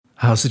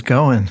How's it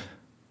going?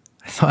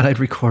 I thought I'd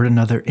record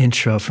another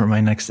intro for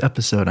my next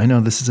episode. I know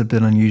this is a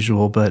bit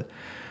unusual, but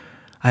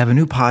I have a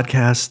new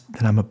podcast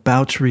that I'm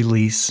about to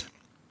release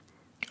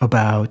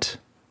about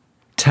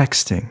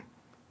texting.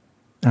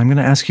 And I'm going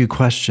to ask you a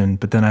question,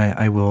 but then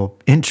I will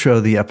intro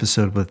the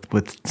episode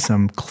with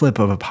some clip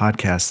of a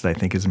podcast that I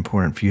think is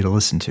important for you to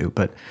listen to.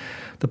 But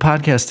the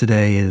podcast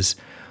today is,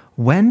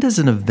 when does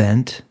an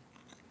event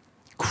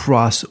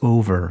cross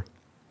over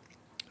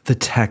the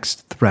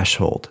text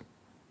threshold?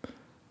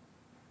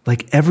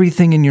 Like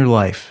everything in your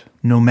life,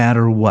 no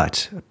matter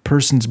what, a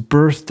person's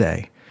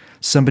birthday,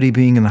 somebody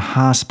being in the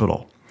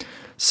hospital,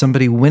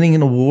 somebody winning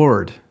an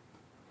award,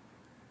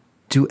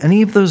 do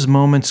any of those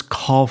moments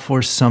call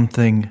for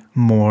something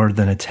more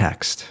than a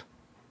text?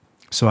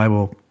 So I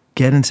will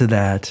get into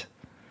that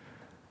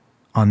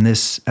on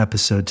this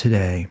episode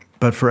today.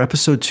 But for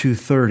episode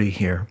 230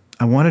 here,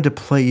 I wanted to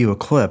play you a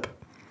clip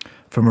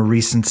from a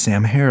recent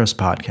Sam Harris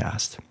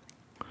podcast.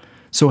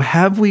 So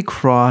have we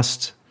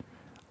crossed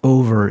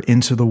over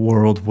into the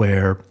world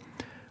where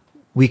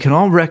we can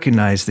all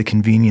recognize the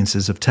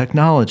conveniences of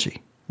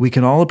technology? We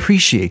can all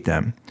appreciate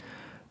them.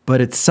 But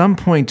at some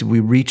point, we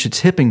reach a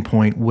tipping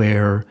point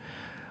where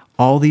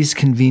all these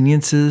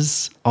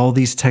conveniences, all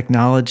these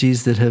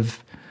technologies that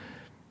have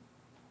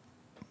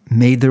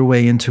made their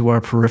way into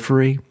our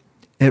periphery,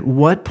 at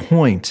what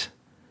point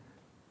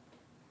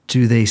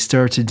do they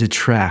start to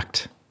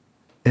detract?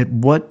 At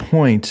what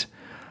point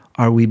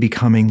are we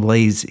becoming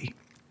lazy?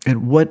 At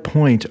what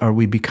point are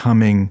we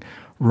becoming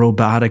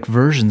robotic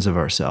versions of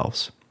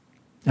ourselves?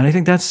 And I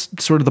think that's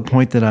sort of the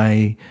point that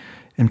I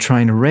am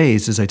trying to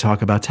raise as I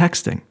talk about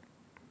texting.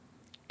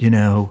 You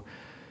know,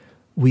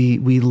 we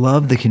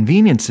love the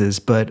conveniences,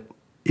 but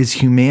is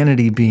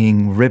humanity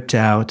being ripped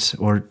out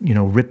or,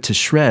 ripped to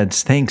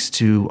shreds thanks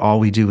to all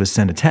we do is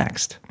send a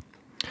text?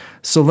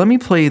 So let me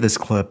play you this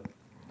clip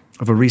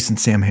of a recent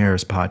Sam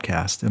Harris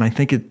podcast, and I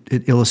think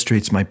it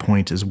illustrates my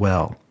point as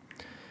well.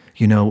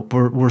 You know,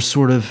 we're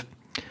sort of,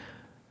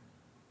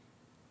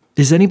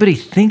 is anybody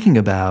thinking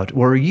about,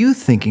 or are you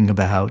thinking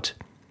about,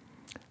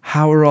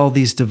 how are all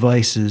these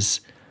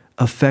devices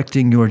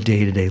affecting your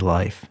day-to-day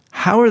life?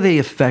 How are they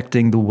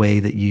affecting the way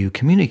that you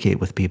communicate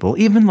with people,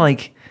 even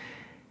like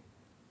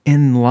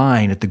in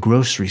line at the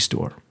grocery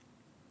store?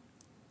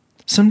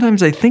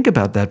 Sometimes I think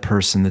about that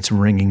person that's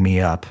ringing me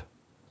up.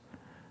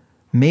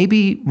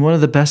 Maybe one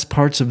of the best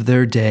parts of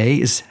their day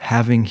is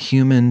having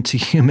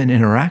human-to-human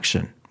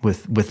interaction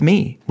with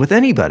me, with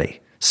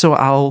anybody. So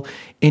I'll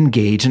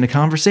engage in a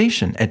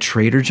conversation. At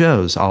Trader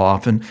Joe's, I'll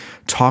often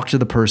talk to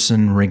the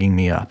person ringing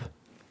me up.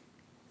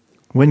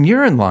 When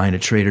you're in line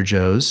at Trader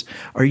Joe's,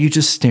 are you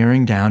just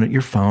staring down at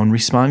your phone,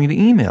 responding to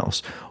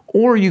emails?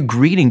 Or are you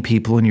greeting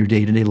people in your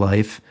day-to-day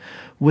life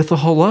with a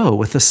hello,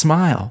 with a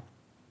smile?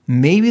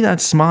 Maybe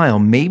that smile,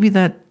 maybe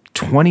that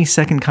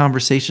 20-second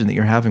conversation that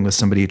you're having with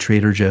somebody at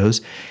Trader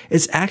Joe's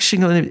is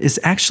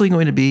actually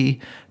going to be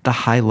the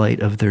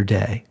highlight of their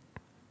day.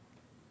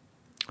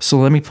 So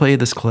let me play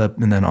this clip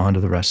and then on to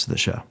the rest of the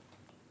show.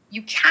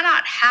 You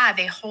cannot have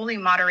a wholly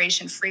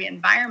moderation-free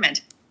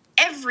environment.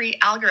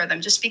 Every algorithm,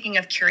 just speaking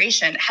of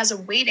curation, has a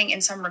weighting in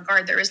some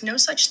regard. There is no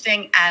such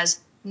thing as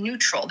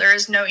neutral. There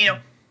is no,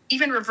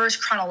 even reverse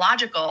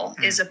chronological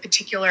is a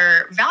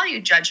particular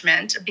value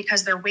judgment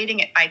because they're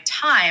weighting it by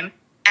time.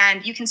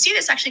 And you can see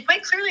this actually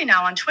quite clearly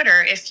now on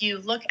Twitter. If you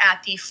look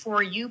at the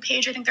For You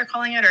page, I think they're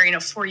calling it, or,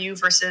 For You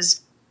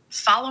versus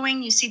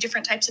following, you see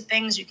different types of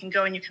things. You can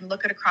go and you can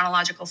look at a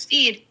chronological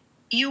feed.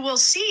 You will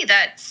see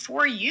that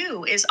For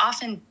You is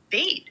often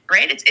bait,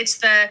 right? It's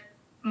the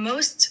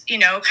most,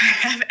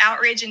 kind of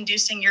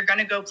outrage-inducing, you're going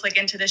to go click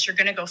into this, you're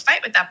going to go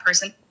fight with that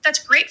person. That's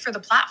great for the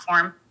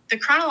platform. The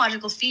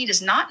chronological feed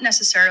is not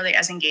necessarily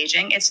as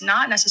engaging. It's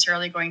not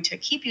necessarily going to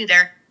keep you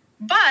there,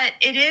 but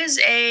it is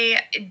a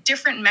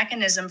different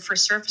mechanism for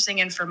surfacing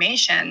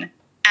information.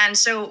 And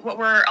so what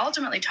we're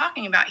ultimately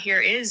talking about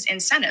here is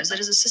incentives. It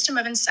is a system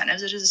of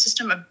incentives. It is a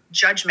system of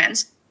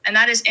judgments, and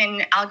that is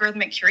in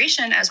algorithmic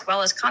curation as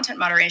well as content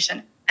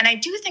moderation. And I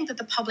do think that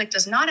the public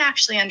does not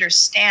actually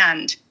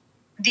understand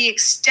the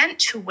extent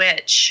to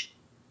which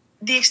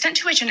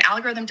an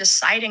algorithm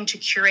deciding to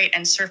curate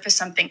and surface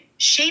something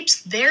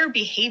shapes their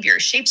behavior,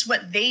 shapes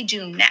what they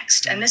do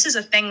next. And this is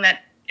a thing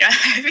that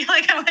I feel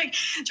like I'm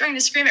trying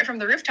to scream it from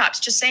the rooftops,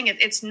 just saying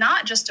it's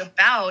not just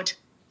about,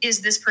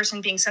 is this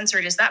person being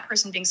censored? Is that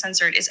person being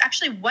censored? It's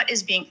actually what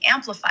is being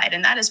amplified.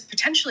 And that is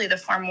potentially the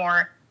far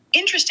more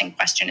interesting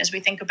question as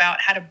we think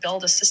about how to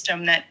build a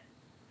system that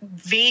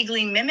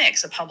vaguely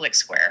mimics a public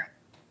square.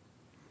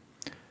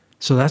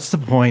 So that's the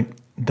point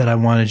that I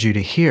wanted you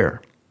to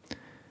hear.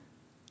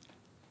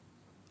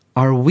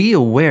 Are we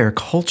aware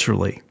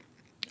culturally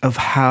of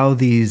how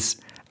these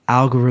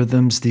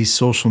algorithms, these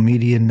social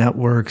media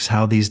networks,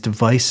 how these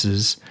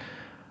devices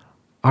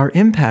are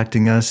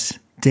impacting us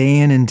day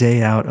in and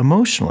day out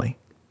emotionally?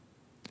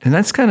 And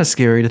that's kind of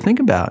scary to think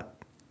about,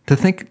 to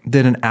think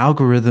that an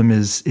algorithm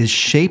is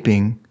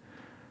shaping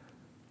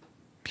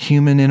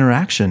human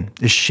interaction,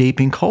 is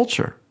shaping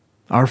culture.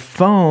 Our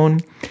phone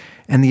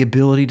And the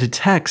ability to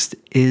text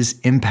is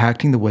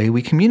impacting the way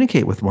we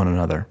communicate with one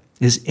another,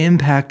 is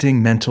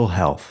impacting mental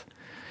health,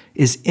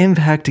 is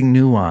impacting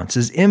nuance,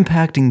 is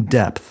impacting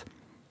depth,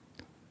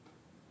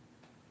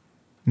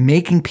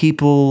 making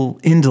people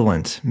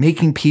indolent,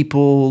 making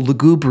people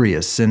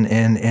lugubrious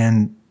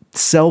and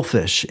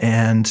selfish.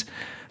 And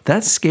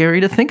that's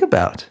scary to think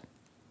about.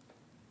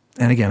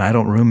 And again, I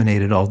don't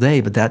ruminate it all day,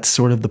 but that's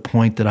sort of the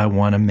point that I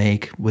want to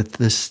make with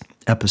this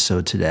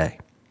episode today.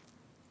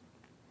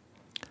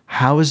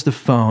 How is the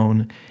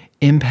phone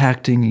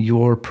impacting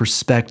your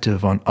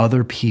perspective on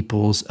other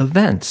people's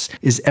events?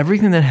 Is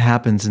everything that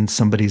happens in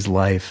somebody's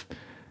life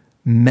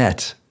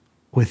met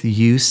with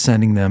you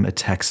sending them a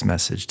text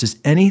message? Does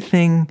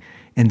anything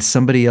in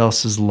somebody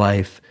else's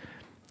life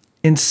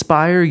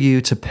inspire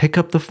you to pick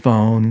up the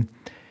phone,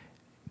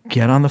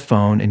 get on the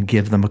phone, and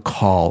give them a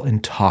call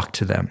and talk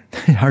to them?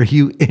 Are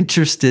you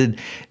interested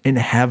in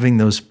having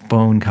those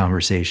phone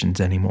conversations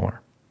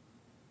anymore?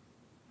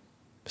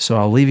 So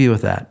I'll leave you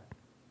with that.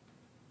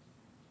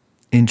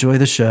 Enjoy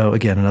the show.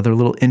 Again, another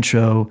little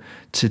intro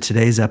to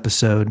today's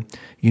episode.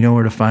 You know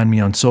where to find me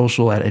on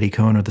social at Eddie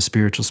Cohn or the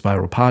Spiritual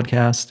Spiral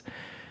Podcast.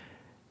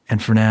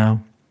 And for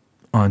now,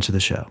 on to the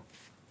show.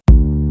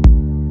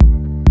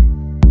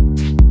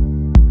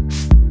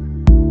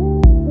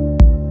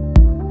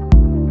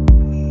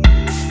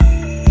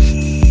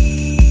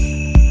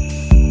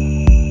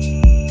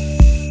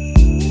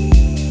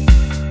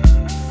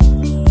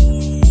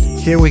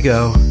 Here we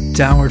go.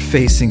 Downward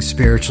Facing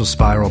Spiritual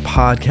Spiral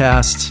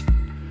Podcast.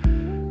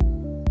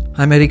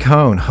 I'm Eddie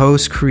Cohn,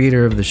 host,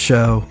 creator of the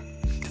show.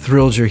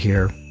 Thrilled you're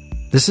here.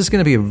 This is going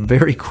to be a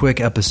very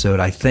quick episode,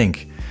 I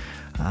think.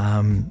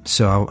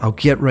 So I'll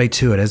get right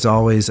to it. As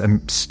always,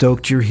 I'm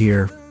stoked you're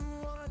here.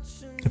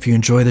 If you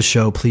enjoy the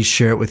show, please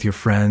share it with your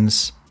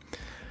friends.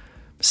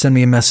 Send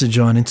me a message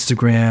on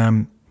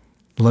Instagram.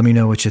 Let me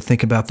know what you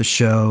think about the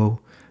show.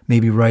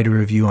 Maybe write a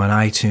review on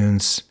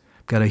iTunes.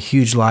 I've got a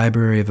huge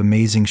library of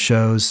amazing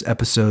shows,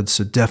 episodes,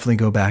 so definitely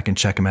go back and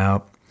check them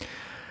out.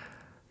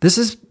 This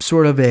is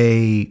sort of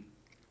a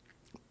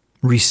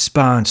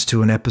response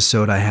to an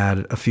episode I had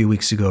a few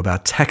weeks ago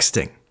about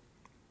texting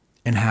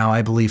and how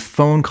I believe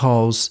phone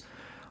calls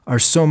are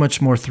so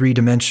much more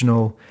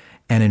three-dimensional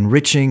and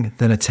enriching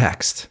than a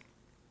text.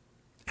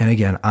 And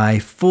again, I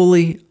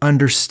fully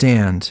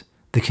understand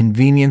the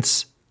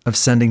convenience of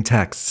sending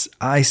texts.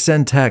 I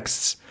send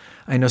texts.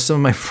 I know some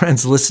of my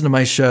friends listen to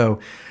my show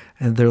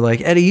and they're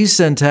like, Eddie, you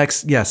send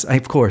texts? Yes,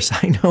 of course.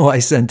 I know I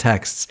send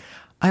texts.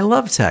 I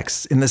love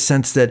texts in the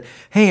sense that,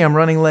 hey, I'm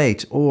running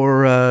late,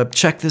 or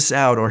check this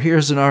out, or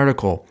here's an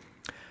article.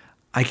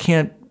 I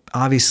can't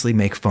obviously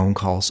make phone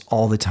calls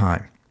all the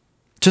time,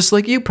 just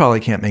like you probably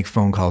can't make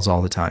phone calls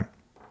all the time.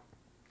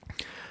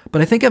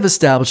 But I think I've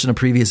established in a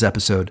previous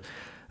episode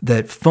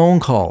that phone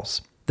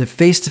calls, that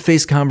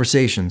face-to-face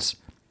conversations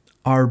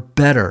are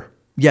better.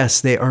 Yes,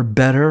 they are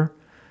better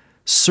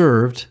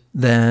served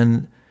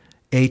than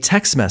a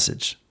text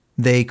message.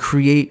 They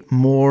create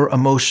more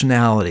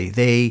emotionality.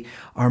 They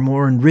are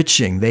more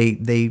enriching.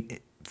 They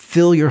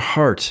fill your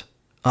heart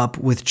up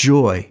with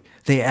joy.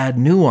 They add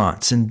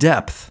nuance and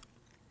depth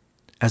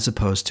as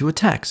opposed to a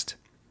text.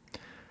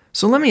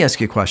 So let me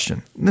ask you a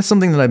question. That's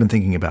something that I've been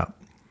thinking about.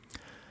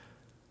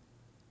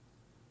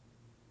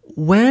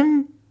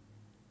 When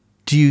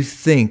do you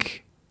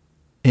think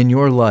in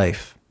your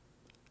life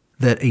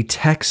that a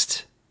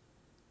text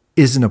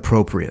isn't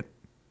appropriate?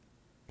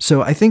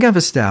 So I think I've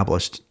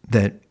established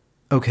that,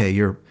 okay,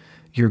 you're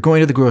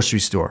going to the grocery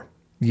store.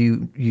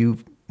 You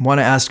want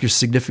to ask your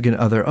significant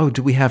other, oh,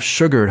 do we have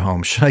sugar at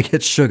home? Should I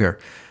get sugar?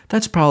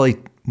 That's probably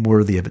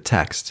worthy of a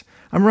text.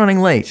 I'm running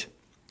late.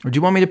 Or do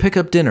you want me to pick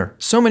up dinner?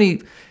 So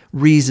many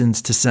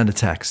reasons to send a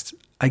text.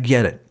 I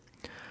get it.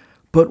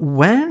 But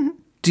when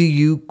do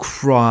you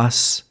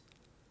cross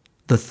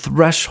the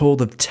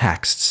threshold of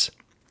texts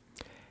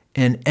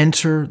and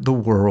enter the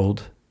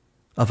world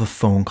of a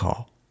phone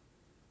call?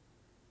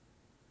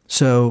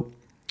 So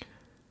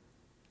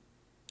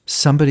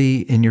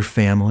somebody in your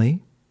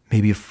family,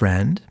 maybe a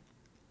friend,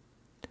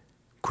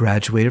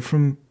 graduated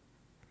from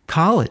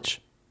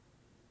college,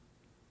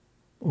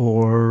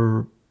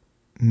 or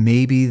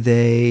maybe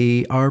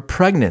they are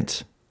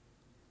pregnant.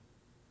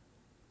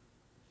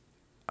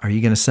 Are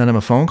you going to send them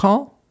a phone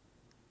call?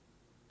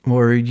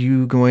 Or are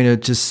you going to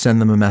just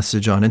send them a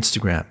message on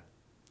Instagram?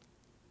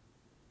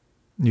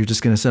 You're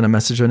just going to send a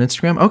message on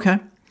Instagram? Okay.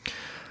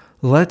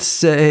 Let's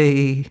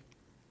say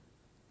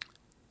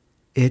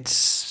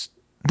it's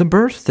the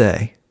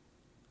birthday.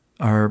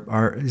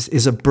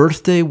 Is a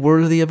birthday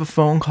worthy of a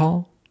phone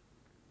call?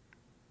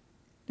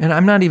 And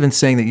I'm not even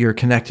saying that you're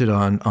connected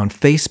on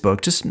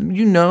Facebook. Just,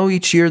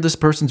 each year this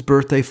person's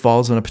birthday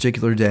falls on a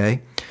particular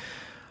day.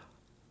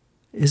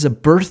 Is a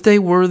birthday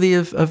worthy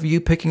of you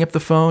picking up the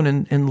phone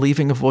and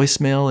leaving a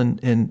voicemail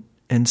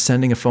and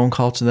sending a phone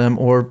call to them?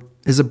 Or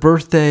is a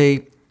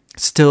birthday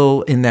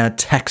still in that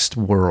text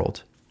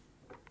world?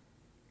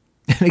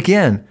 And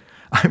again,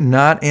 I'm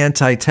not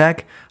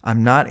anti-tech.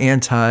 I'm not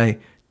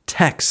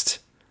anti-text.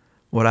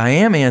 What I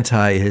am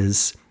anti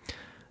is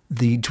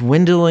the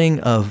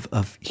dwindling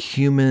of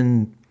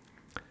human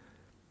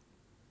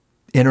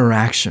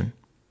interaction.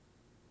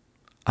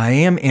 I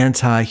am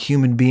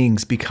anti-human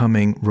beings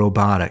becoming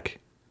robotic.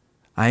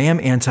 I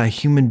am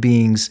anti-human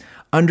beings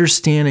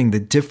understanding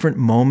that different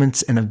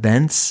moments and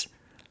events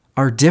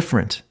are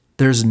different.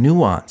 There's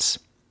nuance.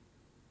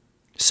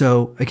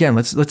 So again,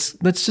 let's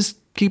just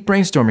keep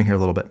brainstorming here a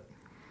little bit.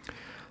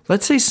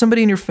 Let's say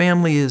somebody in your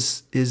family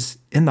is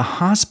in the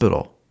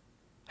hospital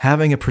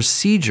having a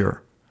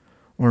procedure,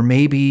 or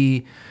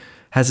maybe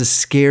has a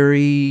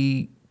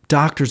scary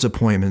doctor's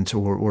appointment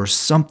or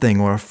something,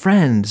 or a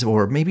friend,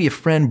 or maybe a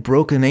friend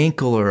broke an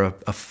ankle or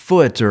a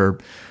foot or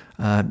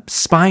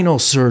spinal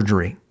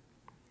surgery.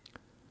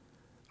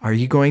 Are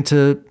you going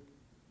to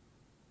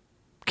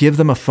give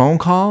them a phone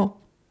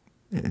call,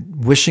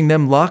 wishing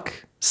them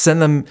luck,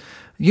 send them?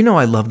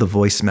 I love the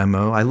voice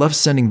memo. I love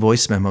sending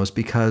voice memos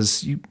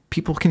because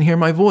people can hear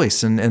my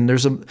voice, and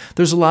there's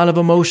a lot of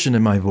emotion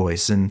in my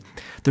voice, and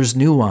there's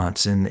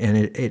nuance, and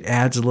it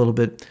adds a little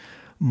bit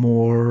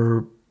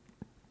more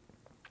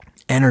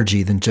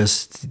energy than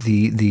just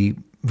the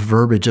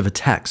verbiage of a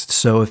text.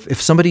 So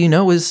if somebody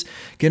is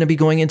going to be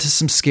going into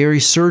some scary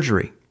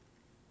surgery,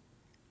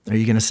 are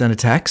you going to send a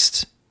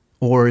text?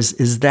 Or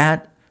is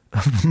that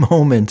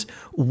moment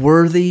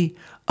worthy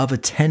of a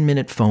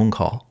 10-minute phone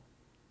call?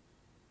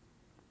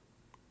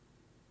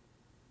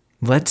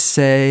 Let's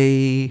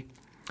say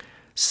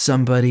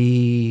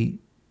somebody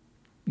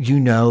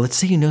let's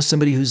say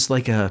somebody who's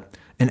like an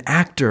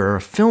actor or a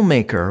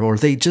filmmaker, or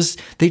they just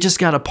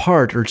got a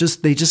part, or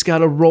they just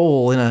got a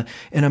role in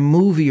a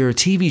movie or a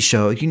TV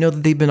show.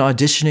 That they've been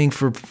auditioning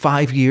for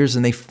 5 years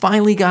and they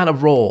finally got a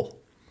role.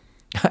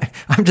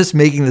 I'm just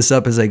making this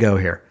up as I go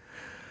here.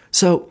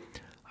 So,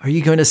 are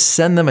you going to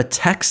send them a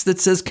text that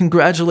says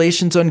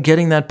congratulations on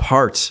getting that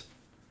part?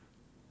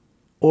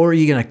 Or are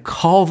you going to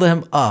call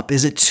them up?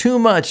 Is it too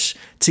much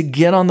to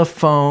get on the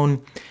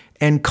phone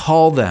and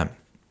call them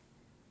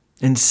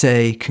and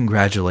say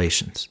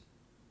congratulations?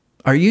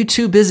 Are you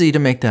too busy to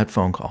make that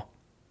phone call?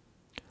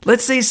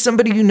 Let's say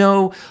somebody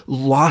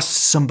lost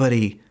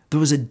somebody. There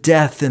was a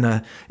death in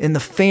the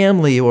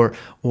family, or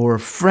a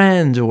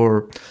friend,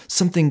 or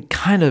something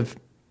kind of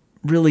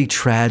really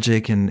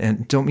tragic,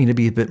 and don't mean to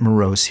be a bit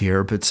morose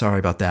here, but sorry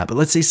about that. But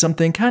let's say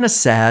something kind of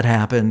sad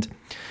happened.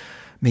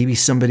 Maybe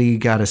somebody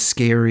got a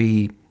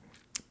scary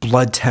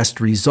blood test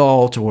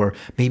result, or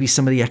maybe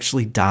somebody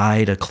actually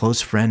died, a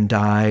close friend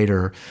died,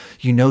 or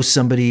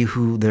somebody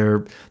who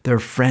their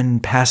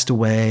friend passed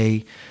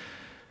away.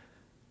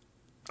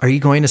 Are you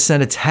going to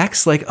send a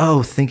text like,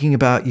 "Oh, thinking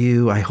about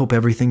you, I hope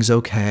everything's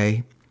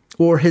okay"?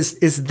 Or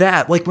is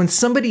that, like, when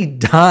somebody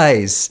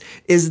dies,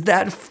 is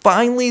that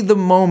finally the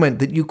moment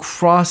that you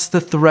cross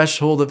the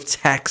threshold of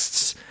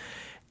texts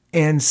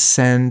and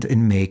send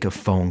and make a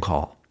phone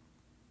call?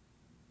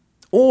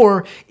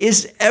 Or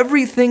is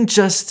everything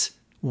just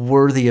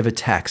worthy of a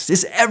text?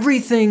 Is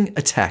everything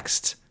a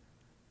text?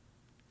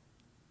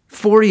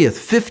 40th,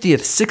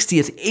 50th,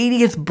 60th,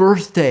 80th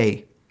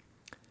birthday.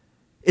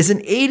 Is an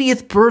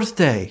 80th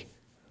birthday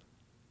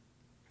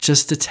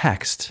just a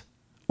text?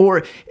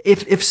 Or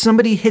if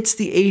somebody hits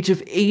the age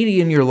of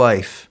 80 in your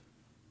life,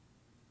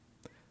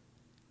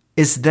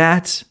 is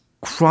that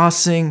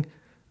crossing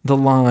the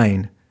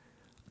line,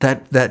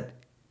 that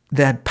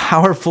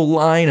powerful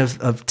line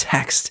of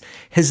text?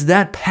 Has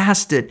that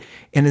passed it,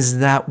 and is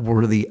that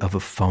worthy of a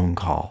phone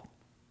call?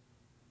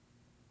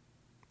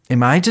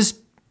 Am I just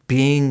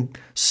being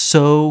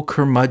so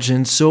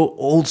curmudgeon, so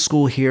old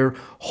school here,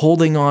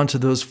 holding on to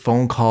those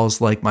phone calls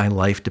like my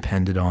life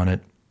depended on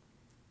it?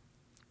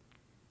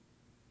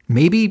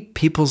 Maybe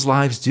people's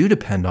lives do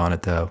depend on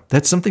it, though.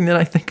 That's something that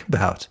I think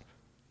about.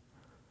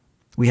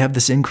 We have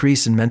this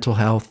increase in mental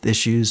health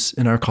issues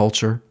in our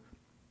culture.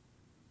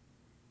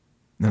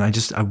 And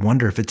I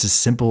wonder if it's as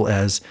simple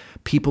as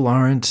people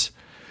aren't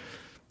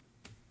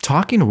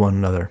talking to one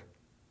another.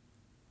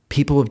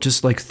 People have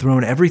just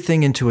thrown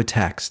everything into a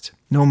text.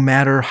 No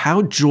matter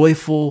how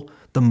joyful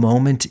the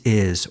moment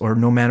is, or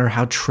no matter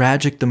how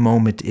tragic the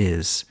moment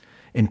is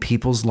in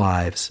people's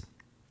lives,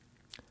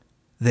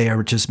 they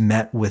are just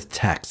met with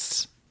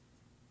texts.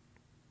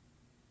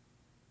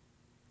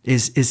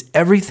 Is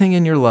everything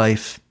in your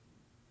life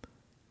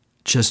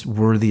just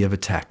worthy of a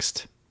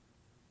text?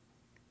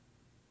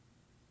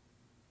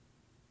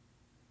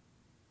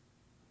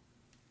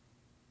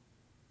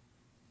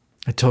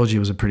 I told you it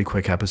was a pretty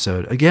quick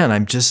episode. Again,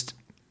 I'm just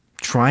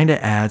trying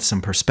to add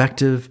some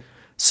perspective,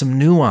 some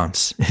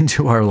nuance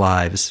into our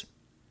lives.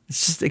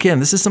 It's just, again,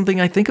 this is something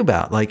I think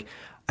about.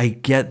 I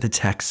get the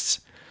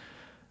texts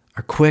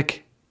are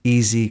quick,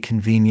 easy,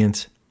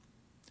 convenient,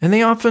 and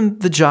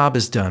the job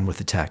is done with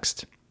the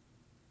text.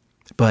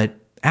 But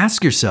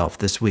ask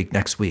yourself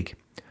next week,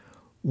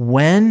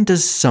 when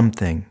is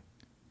something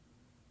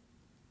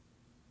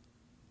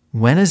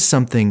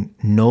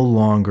no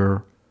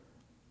longer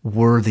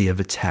worthy of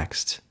a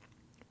text?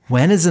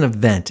 When is an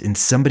event in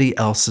somebody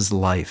else's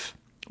life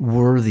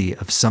worthy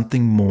of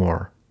something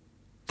more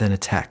than a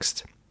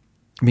text?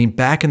 I mean,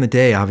 back in the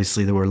day,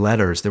 obviously, there were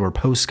letters, there were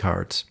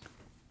postcards.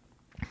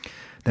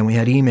 Then we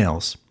had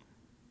emails.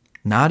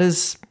 Not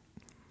as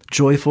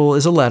joyful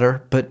as a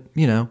letter, but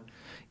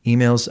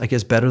emails, I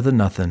guess, better than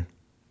nothing.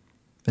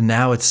 And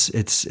now it's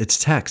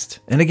text.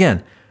 And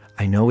again,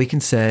 I know we can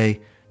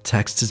say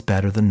text is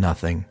better than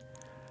nothing,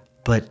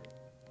 but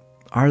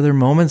are there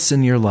moments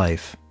in your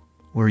life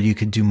where you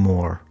could do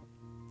more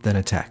than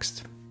a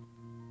text?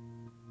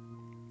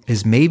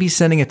 Is maybe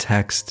sending a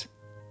text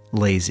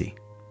lazy?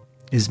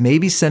 Is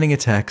maybe sending a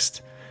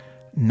text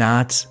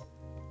not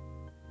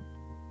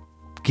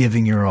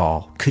giving your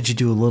all? Could you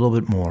do a little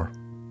bit more?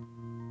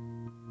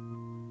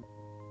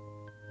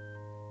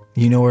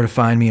 You know where to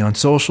find me on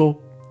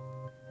social,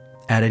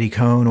 at Eddie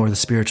Cohn or the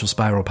Spiritual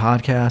Spiral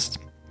Podcast.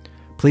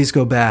 Please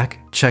go back,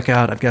 check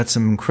out. I've got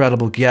some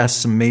incredible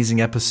guests, some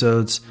amazing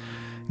episodes,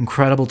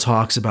 incredible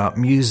talks about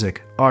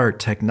music, art,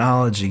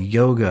 technology,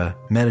 yoga,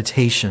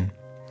 meditation.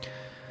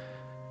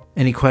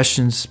 Any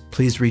questions,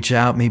 please reach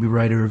out, maybe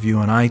write a review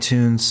on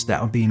iTunes.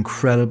 That would be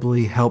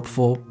incredibly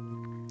helpful.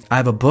 I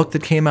have a book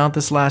that came out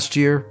this last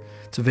year.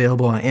 It's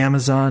available on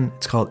Amazon.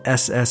 It's called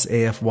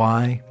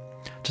SSAFY.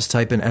 Just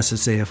type in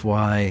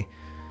SSAFY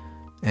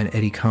and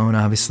Eddie Cohn,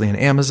 obviously, on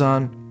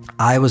Amazon.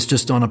 I was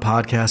just on a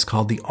podcast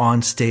called the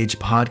On Stage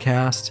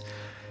Podcast.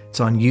 It's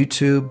on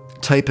YouTube.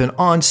 Type in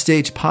On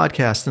Stage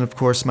Podcast, and of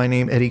course, my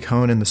name, Eddie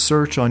Cohn, in the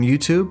search on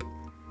YouTube.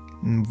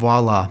 And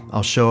voila,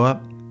 I'll show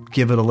up.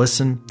 Give it a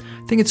listen.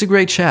 I think it's a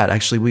great chat.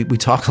 Actually, we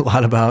talk a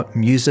lot about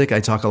music. I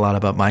talk a lot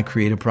about my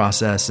creative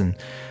process and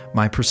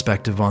my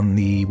perspective on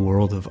the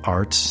world of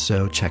art.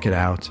 So check it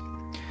out.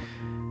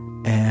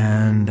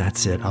 And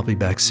that's it. I'll be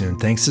back soon.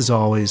 Thanks as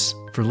always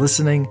for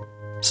listening,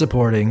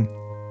 supporting,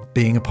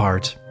 being a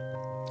part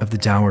of the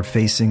Downward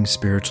Facing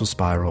Spiritual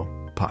Spiral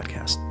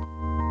podcast.